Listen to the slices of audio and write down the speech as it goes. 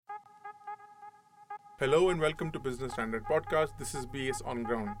Hello and welcome to Business Standard Podcast. This is BS On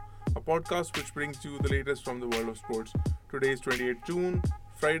Ground, a podcast which brings you the latest from the world of sports. Today is 28th June,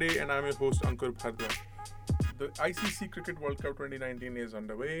 Friday, and I'm your host Ankur Bhardwaj. The ICC Cricket World Cup 2019 is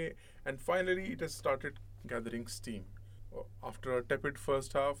underway, and finally it has started gathering steam. After a tepid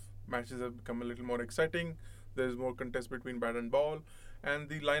first half, matches have become a little more exciting. There is more contest between bat and ball, and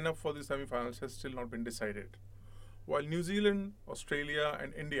the lineup for the semi-finals has still not been decided. While New Zealand, Australia,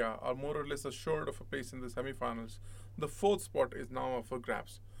 and India are more or less assured of a place in the semi-finals, the fourth spot is now up for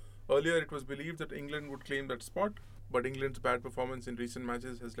grabs. Earlier, it was believed that England would claim that spot, but England's bad performance in recent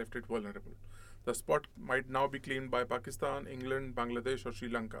matches has left it vulnerable. The spot might now be claimed by Pakistan, England, Bangladesh, or Sri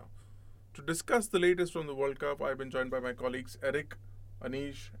Lanka. To discuss the latest from the World Cup, I've been joined by my colleagues Eric,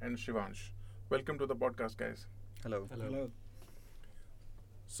 Anish, and Shivansh. Welcome to the podcast, guys. Hello.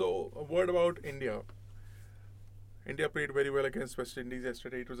 So, a word about India. India played very well against West Indies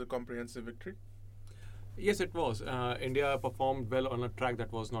yesterday. It was a comprehensive victory. Yes, it was. India performed well on a track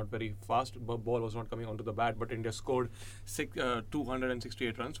that was not very fast. But ball was not coming onto the bat, but India scored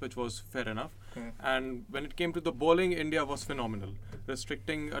 268 runs, which was fair enough. And when it came to the bowling, India was phenomenal.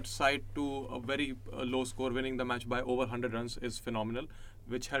 Restricting a side to a very low score, winning the match by over 100 runs is phenomenal,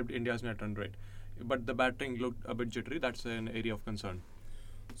 which helped India's net run rate. But the batting looked a bit jittery. That's an area of concern.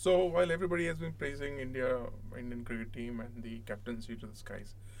 So, while everybody has been praising Indian cricket team and the captaincy to the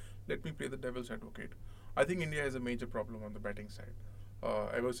skies, let me play the devil's advocate. I think India has a major problem on the batting side.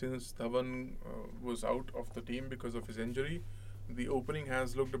 Ever since Dhawan was out of the team because of his injury, the opening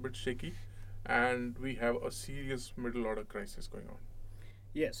has looked a bit shaky, and we have a serious middle order crisis going on.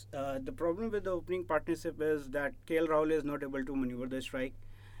 Yes, the problem with the opening partnership is that KL Rahul is not able to maneuver the strike,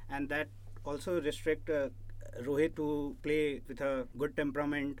 and that also restrict Rohit to play with a good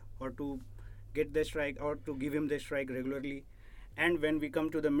temperament or to get the strike or to give him the strike regularly. And when we come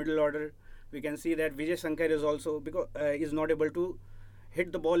to the middle order, we can see that Vijay Shankar is also is not able to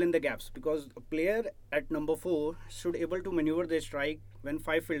hit the ball in the gaps, because a player at number 4 should able to maneuver the strike when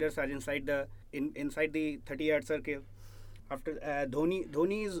 5 fielders are inside the 30-yard circle. After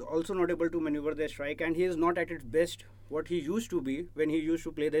Dhoni is also not able to maneuver the strike, and he is not at its best what he used to be when he used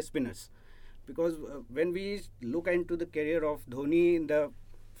to play the spinners. Because when we look into the career of Dhoni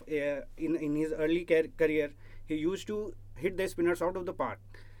in his early career, he used to hit the spinners out of the park.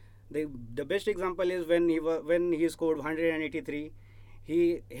 The best example is when he scored 183,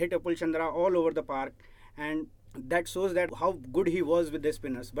 he hit Apul Chandra all over the park, and that shows that how good he was with the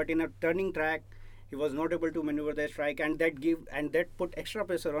spinners. But in a turning track, he was not able to maneuver the strike, and that put extra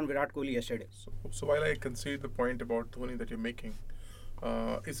pressure on Virat Kohli yesterday. So while I concede the point about Dhoni that you're making,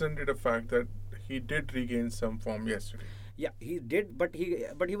 isn't it a fact that he did regain some form yesterday? Yeah, he did, but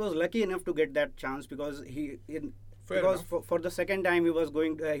he was lucky enough to get that chance, because for the second time he was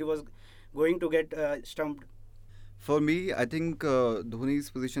going to get stumped. For me, I think Dhoni's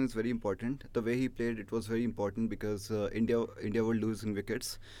position is very important. The way he played, it was very important, because India were losing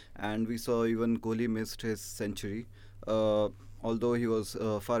wickets, and we saw even Kohli missed his century, although he was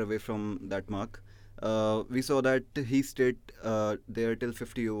far away from that mark. We saw that he stayed there till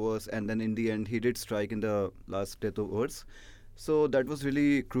 50 overs, and then in the end he did strike in the last death overs. So that was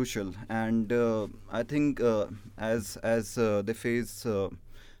really crucial, and I think as they face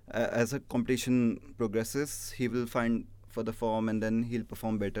as a competition progresses, he will find further form, and then he'll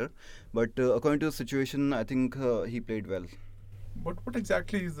perform better. But according to the situation, I think he played well. But what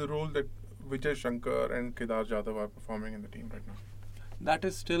exactly is the role that Vijay Shankar and Kedar Jadhav are performing in the team right now? That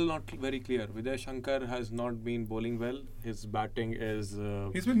is still not very clear. Vijay Shankar has not been bowling well. His batting is...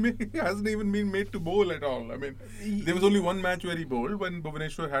 He hasn't even been made to bowl at all. I mean, there was only one match where he bowled when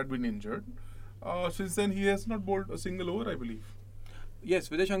Bhuvaneshwar had been injured. Since then, he has not bowled a single over, I believe. Yes,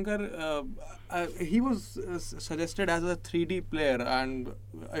 Vijay Shankar, he was suggested as a 3D player, and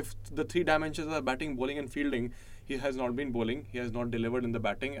if the 3 dimensions are batting, bowling and fielding, he has not been bowling. He has not delivered in the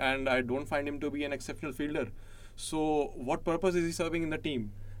batting, and I don't find him to be an exceptional fielder. So what purpose is he serving in the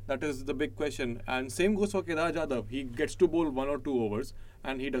team? That is the big question. And same goes for Kedar Jadhav. He gets to bowl 1 or 2 overs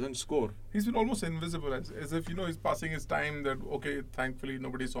and he doesn't score. He's been almost invisible, as if he's passing his time that, okay, thankfully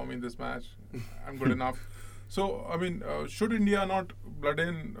nobody saw me in this match. I'm good enough. So, I mean, should India not blood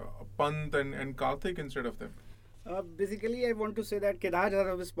in Pant and Karthik instead of them? Basically, I want to say that Kedar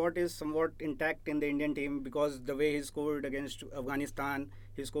Jadhav's spot is somewhat intact in the Indian team, because the way he scored against Afghanistan,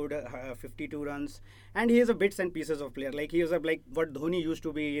 he scored 52 runs, and he is a bits and pieces of player. Like he is like what Dhoni used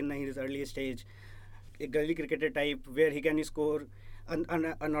to be in his early stage, a gully cricketer type where he can score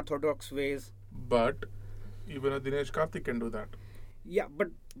unorthodox ways. But even a Dinesh Karthik can do that. Yeah, but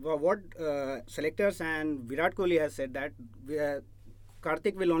what selectors and Virat Kohli has said that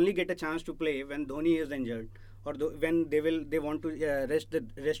Karthik will only get a chance to play when Dhoni is injured, or when they want to rest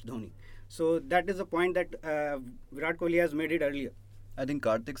Dhoni. So that is a point that Virat Kohli has made it earlier. I think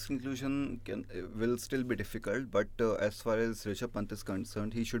Karthik's inclusion will still be difficult, but as far as Rishabh Pant is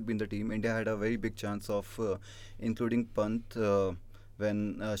concerned, he should be in the team. India had a very big chance of including Pant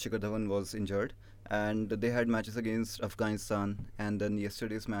when Shikhar Dhawan was injured, and they had matches against Afghanistan and then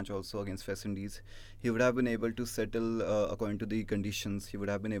yesterday's match also against West Indies. He would have been able to settle according to the conditions. He would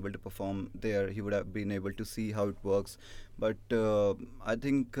have been able to perform there. He would have been able to see how it works. But I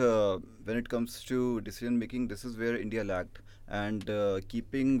think when it comes to decision making, this is where India lacked. And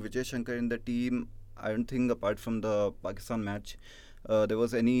keeping Vijay Shankar in the team, I don't think apart from the Pakistan match, there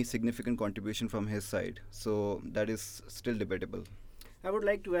was any significant contribution from his side. So that is still debatable. I would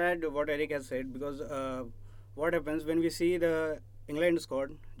like to add what Eric has said, because what happens when we see the England squad,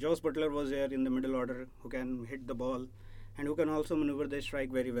 Joss Butler was there in the middle order, who can hit the ball and who can also maneuver the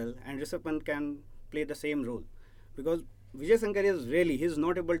strike very well, and Rishabh Pant can play the same role, because Vijay Shankar is really, he is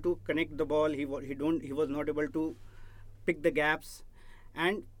not able to connect the ball, he was not able to pick the gaps,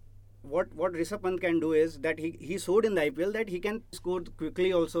 and what Rishabh Pant can do is that he showed in the IPL that he can score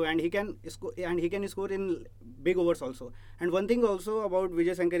quickly also, and he can score in big overs also. And one thing also about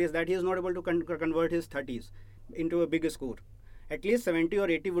Vijay Shankar is that he is not able to convert his 30s into a big score. At least 70 or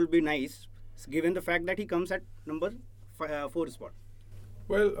 80 will be nice, given the fact that he comes at number 4 spot.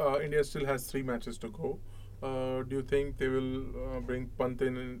 Well, India still has 3 matches to go. Do you think they will bring Pant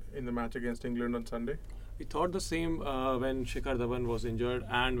in the match against England on Sunday? We thought the same when Shikhar Dhawan was injured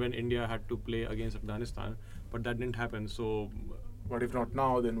and when India had to play against Afghanistan, but that didn't happen. So, but if not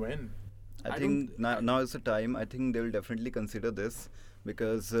now, then when? I think now is the time. I think they will definitely consider this,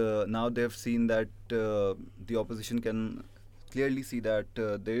 because now they have seen that the opposition can clearly see that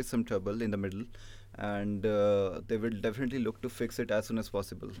there is some trouble in the middle, and they will definitely look to fix it as soon as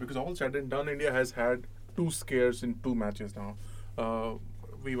possible. Because all said and done, India has had 2 scares in 2 matches now.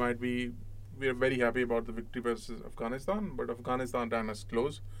 We are very happy about the victory versus Afghanistan, but Afghanistan ran us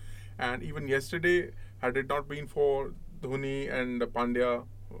close. And even yesterday, had it not been for Dhoni and Pandya,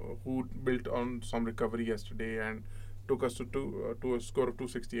 who built on some recovery yesterday and took us to a score of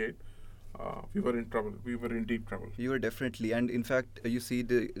 268, we were in trouble. We were in deep trouble. You were definitely, and in fact, you see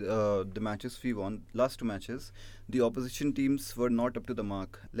the matches we won, last 2 matches, the opposition teams were not up to the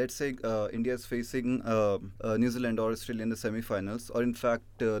mark. Let's say India is facing New Zealand or Australia in the semi-finals, or in fact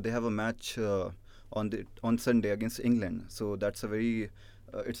they have a match on Sunday against England. So that's a very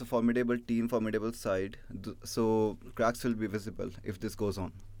it's a formidable team, formidable side. So cracks will be visible if this goes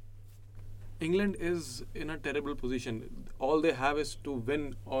on. England is in a terrible position. All they have is to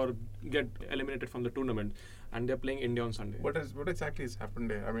win or get eliminated from the tournament, and they're playing India on Sunday. What exactly has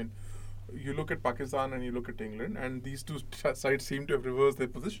happened there? I mean, you look at Pakistan and you look at England, and these 2 sides seem to have reversed their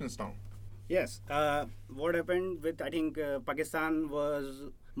positions now. Yes. What happened with, I think, Pakistan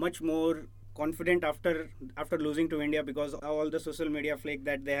was much more confident after losing to India, because of all the social media flake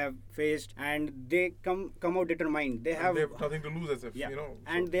that they have faced, and they come out determined. They have nothing to lose, as if,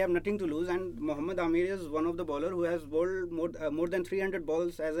 and they have nothing to lose. And Mohammad Amir is one of the bowlers who has bowled more than 300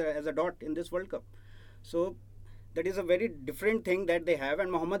 balls as a dot in this World Cup. So that is a very different thing that they have.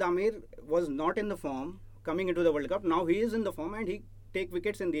 And Mohammad Amir was not in the form coming into the World Cup. Now he is in the form and he take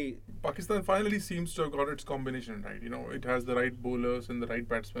wickets in the... Pakistan finally seems to have got its combination right. It has the right bowlers and the right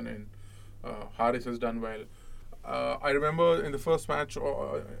batsmen in. Haris has done well. I remember in the first match,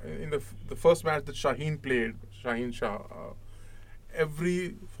 the first match that Shaheen Shah,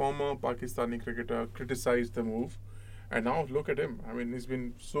 every former Pakistani cricketer criticized the move, and now look at him. I mean, he's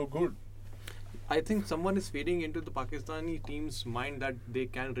been so good. I think someone is feeding into the Pakistani team's mind that they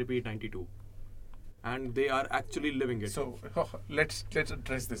can repeat 92, and they are actually living it. So let's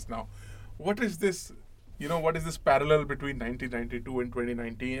address this now. What is this? What is this parallel between 1992 and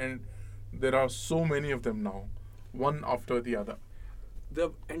 2019? And there are so many of them now, one after the other.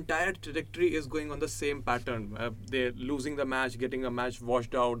 The entire trajectory is going on the same pattern. They're losing the match, getting a match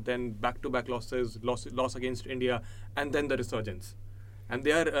washed out, then back-to-back losses, loss against India, and then the resurgence. And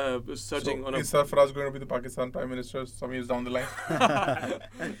they are surging on a... Is Sarfaraz going to be the Pakistan Prime Minister some years down the line?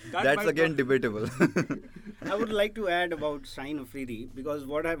 That's again debatable. I would like to add about Shaheen Afridi, because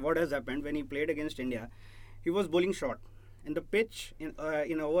what has happened when he played against India, he was bowling short. In the pitch, in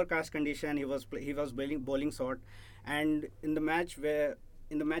overcast condition, he was bowling short, and in the match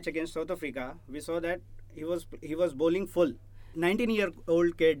against South Africa, we saw that he was bowling full.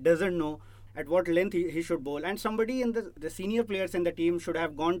 19-year-old kid doesn't know at what length he should bowl, and somebody in the senior players in the team should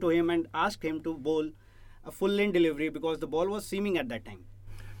have gone to him and asked him to bowl a full length delivery, because the ball was seaming at that time.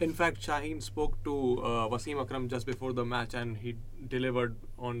 In fact, Shaheen spoke to Wasim Akram just before the match, and he delivered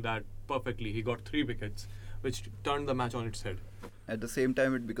on that perfectly. He got 3 wickets, which turned the match on its head. At the same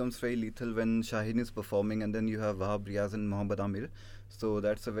time, it becomes very lethal when Shaheen is performing, and then you have Wahab Riaz and Mohammad Amir. So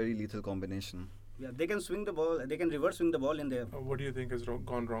that's a very lethal combination. Yeah, they can swing the ball. They can reverse swing the ball in there. What do you think has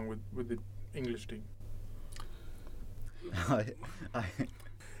gone wrong with the English team?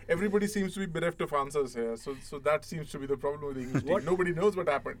 Everybody seems to be bereft of answers here. So that seems to be the problem with the English team. Nobody knows what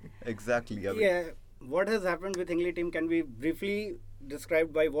happened. Exactly. I mean, Yeah, what has happened with English team can be briefly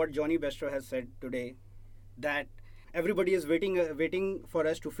described by what Johnny Bairstow has said today, that everybody is waiting for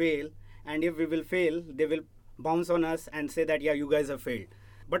us to fail, and if we will fail, they will bounce on us and say that, yeah, you guys have failed.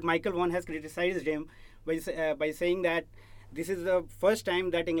 But Michael Vaughan has criticized him by saying that this is the first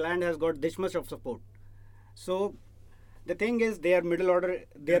time that England has got this much of support. So the thing is, their middle order.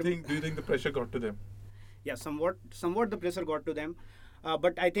 Do you think the pressure got to them? Yeah, somewhat the pressure got to them,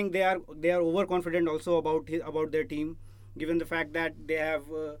 but I think they are overconfident also about their team, given the fact that they have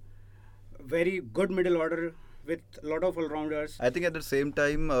very good middle order with a lot of all-rounders. I think at the same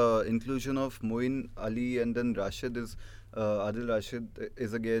time, inclusion of Moeen Ali and then Adil Rashid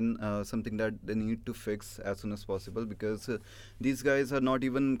is again something that they need to fix as soon as possible, because these guys are not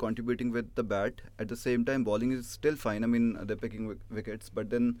even contributing with the bat. At the same time, bowling is still fine. I mean, they're picking wickets, but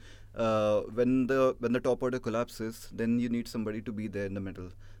then when the top order collapses, then you need somebody to be there in the middle.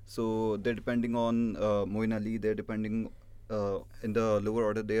 So they're depending on Moeen Ali. They're depending in the lower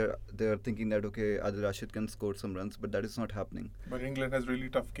order. They are thinking that okay, Adil Rashid can score some runs, but that is not happening. But England has really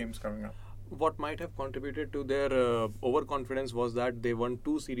tough games coming up. What might have contributed to their overconfidence was that they won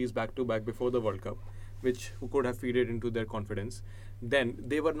 2 series back-to-back before the World Cup, which could have feeded into their confidence. Then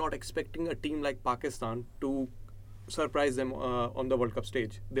they were not expecting a team like Pakistan to surprise them on the World Cup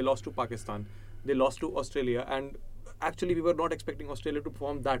stage. They lost to Pakistan. They lost to Australia, and actually we were not expecting Australia to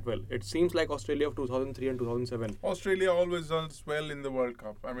perform that well. It seems like Australia of 2003 and 2007. Australia always does well in the World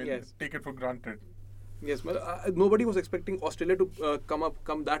Cup. I mean, Yes. take it for granted. Yes, but nobody was expecting Australia to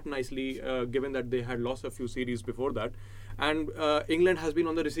come that nicely, given that they had lost a few series before that, and England has been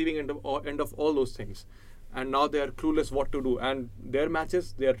on the receiving end of all those things, and now they are clueless what to do. And their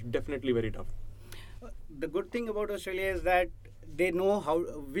matches, they are definitely very tough. The good thing about Australia is that they know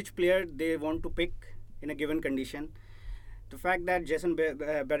which player they want to pick in a given condition. The fact that Jason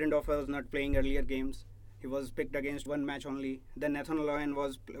Behrendorfer was not playing earlier games. He was picked against one match only. Then Nathan Lyon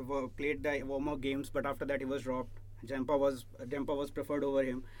played the warm-up games, but after that he was dropped. Jampa was preferred over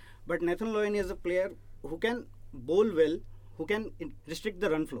him. But Nathan Lyon is a player who can bowl well, who can restrict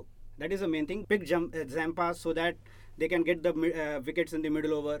the run flow. That is the main thing. Pick Zampa so that they can get the wickets in the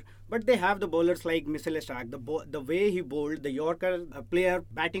middle over. But they have the bowlers like Mitchell Starc. The way he bowled, the Yorker player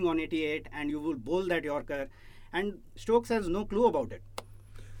batting on 88, and you will bowl that Yorker. And Stokes has no clue about it.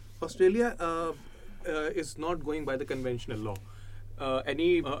 Australia is not going by the conventional law.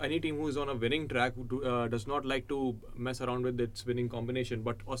 Any team who is on a winning track does not like to mess around with its winning combination.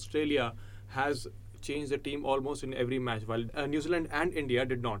 But Australia has changed the team almost in every match, while New Zealand and India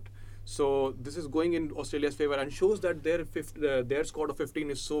did not. So this is going in Australia's favour and shows that their squad of 15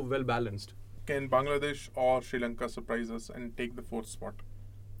 is so well balanced. Can Bangladesh or Sri Lanka surprise us and take the 4th spot?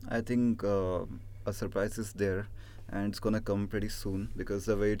 I think a surprise is there, and it's gonna come pretty soon because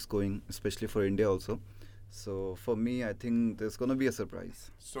the way it's going, especially for India also. So for me, I think there's gonna be a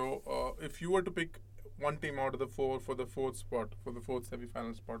surprise. So if you were to pick one team out of the 4 for the 4th spot, for the 4th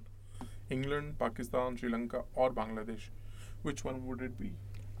semi-final spot, England, Pakistan, Sri Lanka or Bangladesh, which one would it be?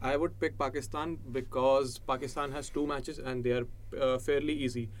 I would pick Pakistan because Pakistan has 2 matches and they are fairly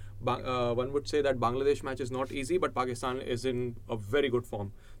easy. One would say that Bangladesh match is not easy, but Pakistan is in a very good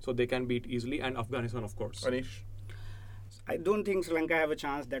form, so they can beat easily, and Afghanistan, of course. Anish? I don't think Sri Lanka have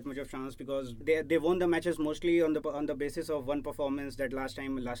that much of chance, because they won the matches mostly on the basis of one performance that last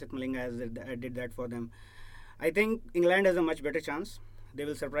time Lasith Malinga did that for them. I think England has a much better chance. They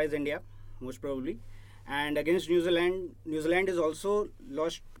will surprise India, most probably. And against New Zealand is also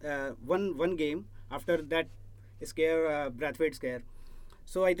lost one game after that scare, Brathwaite scare.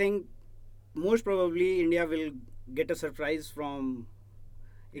 So I think most probably India will get a surprise from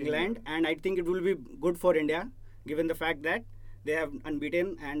England, and I think it will be good for India, given the fact that they have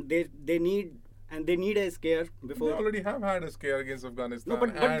unbeaten and they need a scare before. They already have had a scare against Afghanistan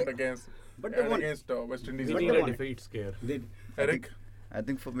against West Indies. They need a defeat scare. Eric? I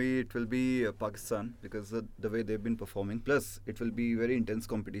think for me it will be Pakistan, because the way they've been performing. Plus, it will be very intense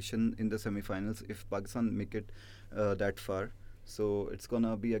competition in the semi-finals if Pakistan make it that far. So it's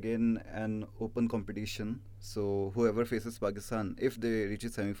gonna be again an open competition. So whoever faces Pakistan, if they reach a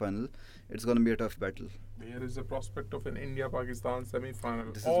semi-final, it's gonna be a tough battle. There is a prospect of an India-Pakistan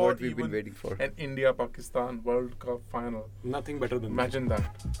semi-final, This is or what we've been even waiting for. an India-Pakistan World Cup final. Nothing better than Imagine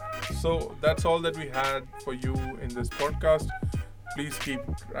that. So that's all that we had for you in this podcast. Please keep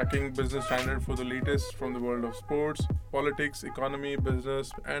tracking Business Standard for the latest from the world of sports, politics, economy,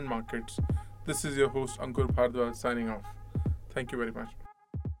 business, and markets. This is your host Ankur Bhardwaj signing off. Thank you very much.